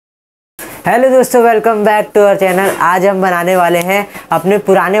Hello दोस्तों, welcome back to our channel. आज हम बनाने वाले हैं अपने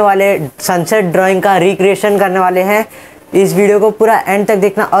पुराने वाले सनसेट ड्राइंग का रिक्रिएशन करने वाले हैं। इस वीडियो को पूरा एंड तक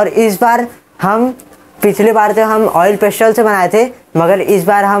देखना। और इस बार हम पिछले बार तो हम ऑयल पेस्टल से बनाए थे, मगर इस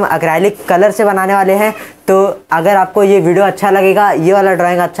बार हम एक्राइलिक कलर से बनाने वाले हैं। तो अगर आपको ये वीडियो अच्छा लगेगा, ये वाला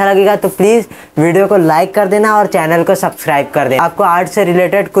ड्राइंग अच्छा लगेगा, तो प्लीज़ वीडियो को लाइक कर देना और चैनल को सब्सक्राइब कर देना। आपको आर्ट से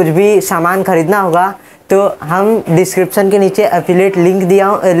रिलेटेड कुछ भी सामान खरीदना होगा तो हम डिस्क्रिप्शन के नीचे एफिलिएट लिंक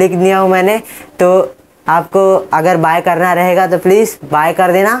दिया हूँ मैंने। तो आपको अगर बाय करना रहेगा तो प्लीज़ बाय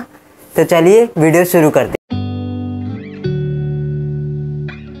कर देना। तो चलिए वीडियो शुरू करते हैं।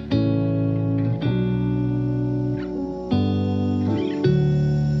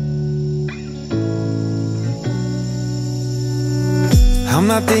 I'm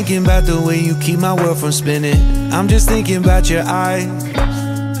not thinking about the way you keep my world from spinning. I'm just thinking about your eyes.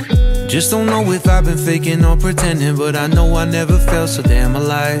 Just don't know if I've been faking or pretending, but I know I never felt so damn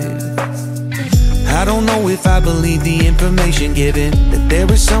alive. I don't know if I believe the information given, that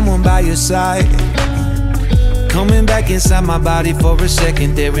there is someone by your side. Coming back inside my body for a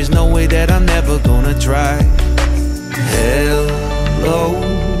second, there is no way that I'm never gonna try. Hello,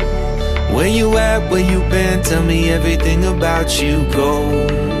 where you at, where you been? Tell me everything about you, go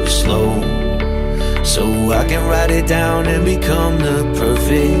slow, so I can write it down and become the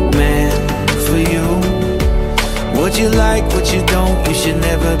perfect man for you. What you like, what you don't, you should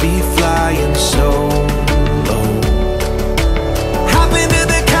never be flying solo. Hop into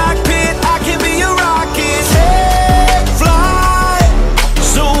the cockpit, I can be your rocket. Hey, fly.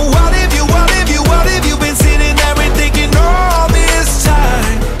 So what have you been sitting there and thinking all this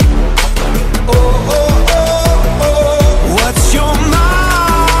time? Oh, oh, oh, oh, what's your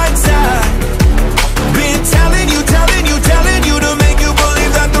mind's at? Been telling you to make you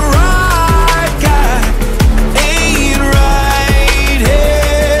believe that the right guy ain't right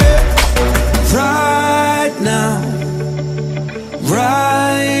here, right now,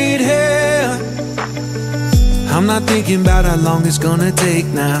 right here. I'm not thinking about how long it's gonna take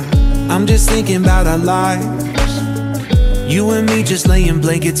now. I'm just thinking about our lives. You and me just laying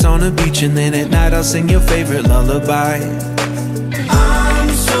blankets on a beach, and then at night I'll sing your favorite lullaby. I'm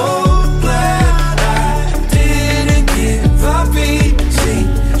so glad I didn't give up easy,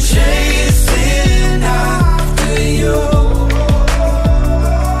 chasing after you.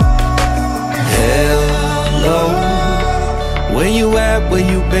 Hello, where you at, where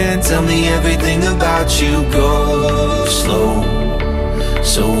you been? Tell me everything about you, go slow,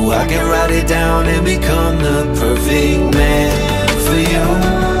 so I can write it down and become the perfect man for you.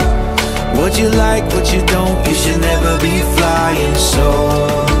 What you like, what you don't, you should never be flying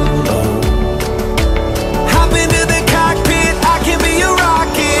solo. Hop into the cockpit, I can be your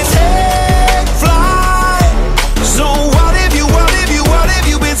rocket. Hey, fly. So what have you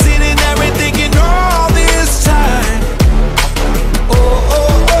been sitting there and thinking all this time? Oh,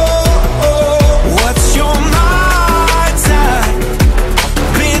 oh, oh, oh, what's your mind's at?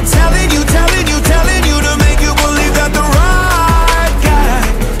 Been telling you to make you believe that the right guy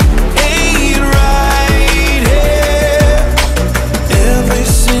ain't right here. Every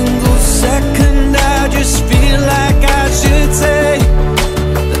single second I just feel like I should say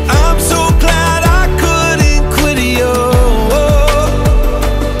that I'm so glad I couldn't quit you.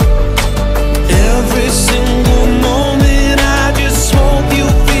 Every single moment I just hope you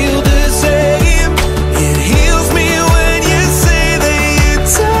feel the same. It heals me when you say that you're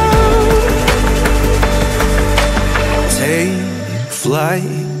done. Take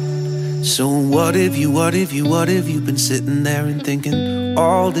flight. So what have you been sitting there and thinking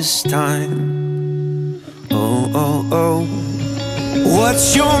all this time? Oh, oh, oh,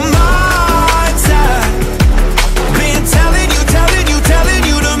 what's your mind's at? Been telling you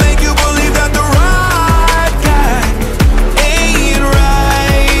to make you believe that the right guy ain't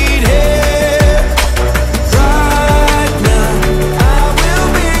right here, right now. I will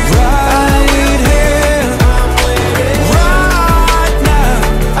be right here, right now.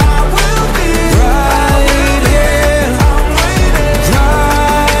 I will be right here,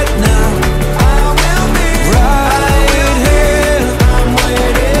 right now. I will be right here,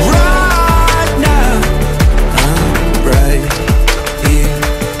 right now. I'm right here.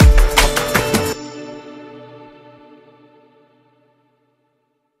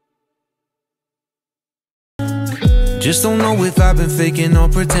 Just don't know if I've been faking or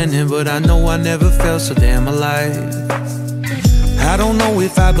pretending, but I know I never felt so damn alive. I don't know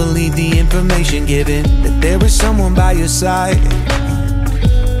if I believe the information given, that there is someone by your side.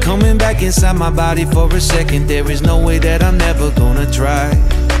 Coming back inside my body for a second, there is no way that I'm never gonna try.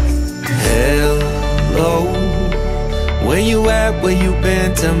 Hello, Where you at, where you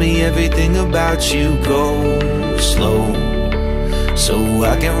been, tell me everything about you. Go slow, so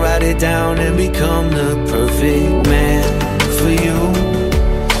I can write it down and become the perfect man for you.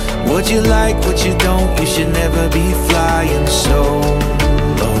 What you like, what you don't, you should never be flying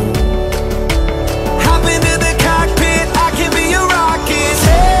solo. Hop into the cockpit, I can be a rocket.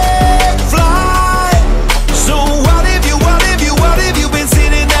 Take flight. So what have you been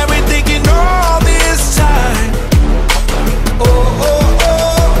sitting there and thinking all this time? Oh, oh,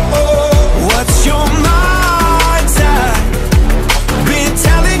 oh, oh. What's your mind's at? Been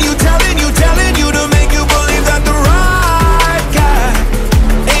telling you to make you believe that the right guy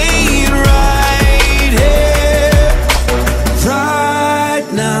ain't right here, right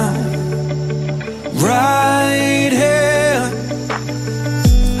now, right here.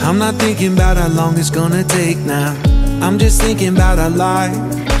 I'm not thinking about how long it's gonna take now. I'm just thinking about our lives.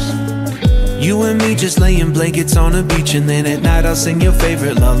 You and me just laying blankets on the beach, and then at night I'll sing your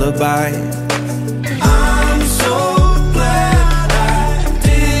favorite lullaby. I'm so glad I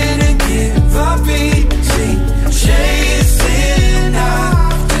didn't give up easy, chasing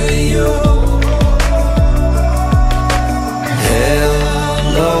after you.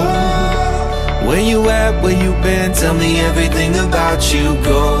 Hello, where you at, where you been, tell me everything about you.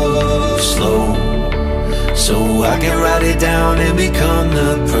 Go slow, so I can write it down and become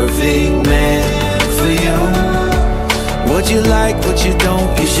the perfect man for you. What you like, what you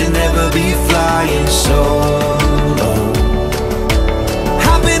don't, you should never be flying solo.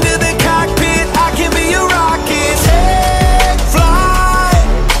 Hop into the cockpit, I can be a rocket. Take flight.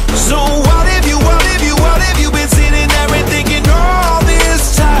 So what have you been sitting there and thinking all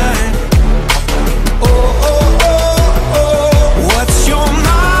this time? Oh, oh, oh, oh. What's your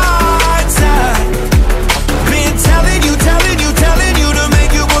mind's at? Been telling you to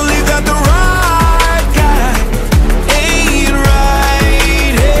make you believe that the right guy ain't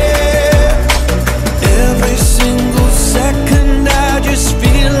right here. Every single second I just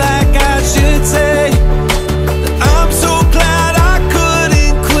feel like I should say that I'm so glad I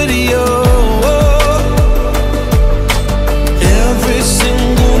couldn't quit you. Every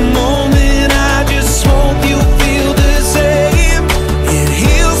single moment I just hope you feel the same. It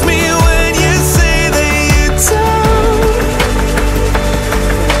heals me when you say that you're done.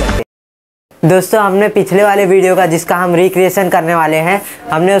 दोस्तों हमने पिछले वाले video का जिसका हम recreation करने वाले हैं,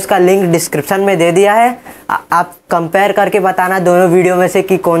 हमने उसका लिंक डिस्क्रिप्शन में दे दिया है। आप कंपेयर करके बताना दोनों वीडियो में से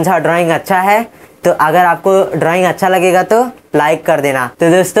कि कौन सा ड्राइंग अच्छा है। तो अगर आपको ड्राइंग अच्छा लगेगा तो लाइक कर देना। तो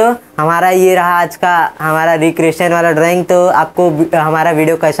दोस्तों हमारा ये रहा आज का हमारा रिक्रिएशन वाला ड्राइंग। तो आपको हमारा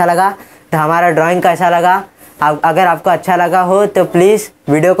वीडियो कैसा लगा, तो हमारा ड्राइंग कैसा लगा, अगर आपको अच्छा लगा हो तो प्लीज़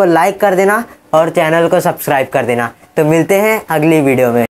वीडियो को लाइक कर देना और चैनल को सब्सक्राइब कर देना। तो मिलते हैं अगली वीडियो में।